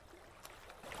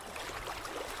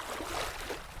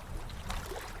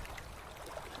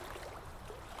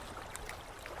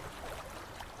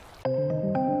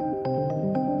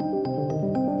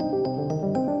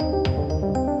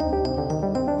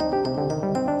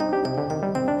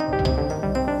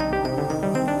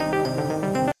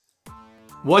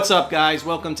What's up, guys?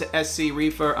 Welcome to SC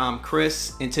Reefer. I'm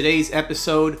Chris. In today's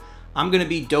episode, I'm going to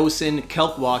be dosing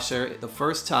Kalkwasser the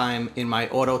first time in my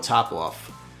auto top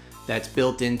off that's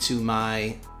built into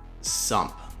my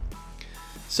sump.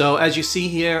 So as you see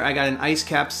here, I got an ice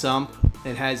cap sump.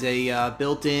 It has a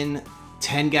built-in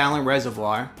 10-gallon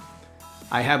reservoir.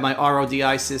 I have my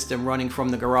RODI system running from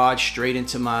the garage straight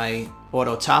into my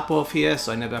auto top off here,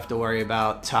 so I never have to worry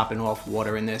about topping off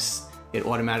water in this. It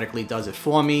automatically does it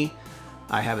for me.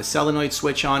 I have a solenoid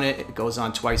switch on it. It goes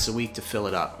on twice a week to fill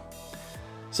it up.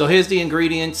 So here's the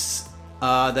ingredients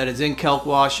that is in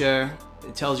Kalkwasser.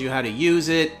 It tells you how to use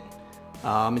it.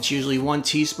 It's usually 1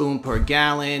 teaspoon per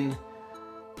gallon.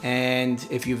 And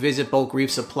if you visit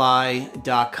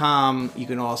bulkreefsupply.com, you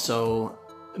can also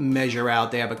measure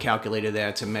out. They have a calculator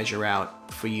there to measure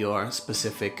out for your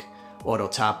specific auto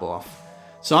top off.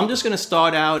 So I'm just going to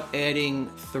start out adding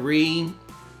 3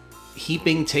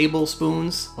 heaping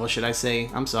tablespoons, or should I say,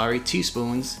 I'm sorry,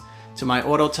 teaspoons to my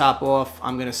auto top off.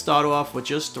 I'm going to start off with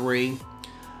just 3.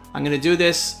 I'm going to do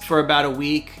this for about a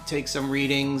week, take some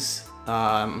readings,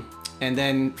 and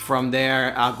then from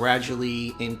there I'll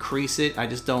gradually increase it. I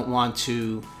just don't want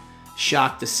to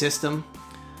shock the system.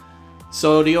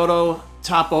 So the auto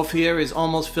top off here is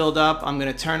almost filled up. I'm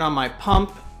going to turn on my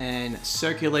pump and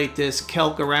circulate this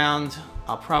kelk around.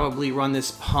 I'll probably run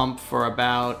this pump for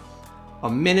about a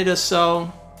minute or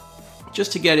so,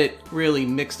 just to get it really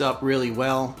mixed up really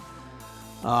well.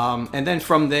 And then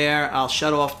from there, I'll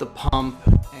shut off the pump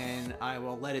and I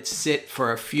will let it sit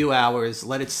for a few hours,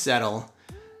 let it settle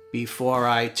before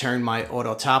I turn my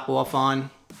auto top off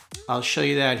on. I'll show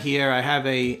you that here. I have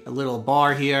a little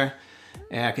bar here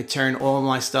and I could turn all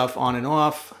my stuff on and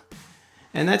off.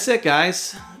 And that's it,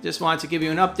 guys. Just wanted to give you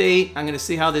an update. I'm gonna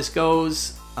see how this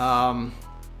goes.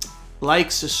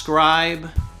 Like,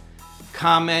 subscribe,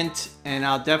 comment, and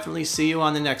I'll definitely see you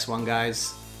on the next one,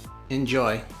 guys.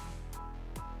 Enjoy.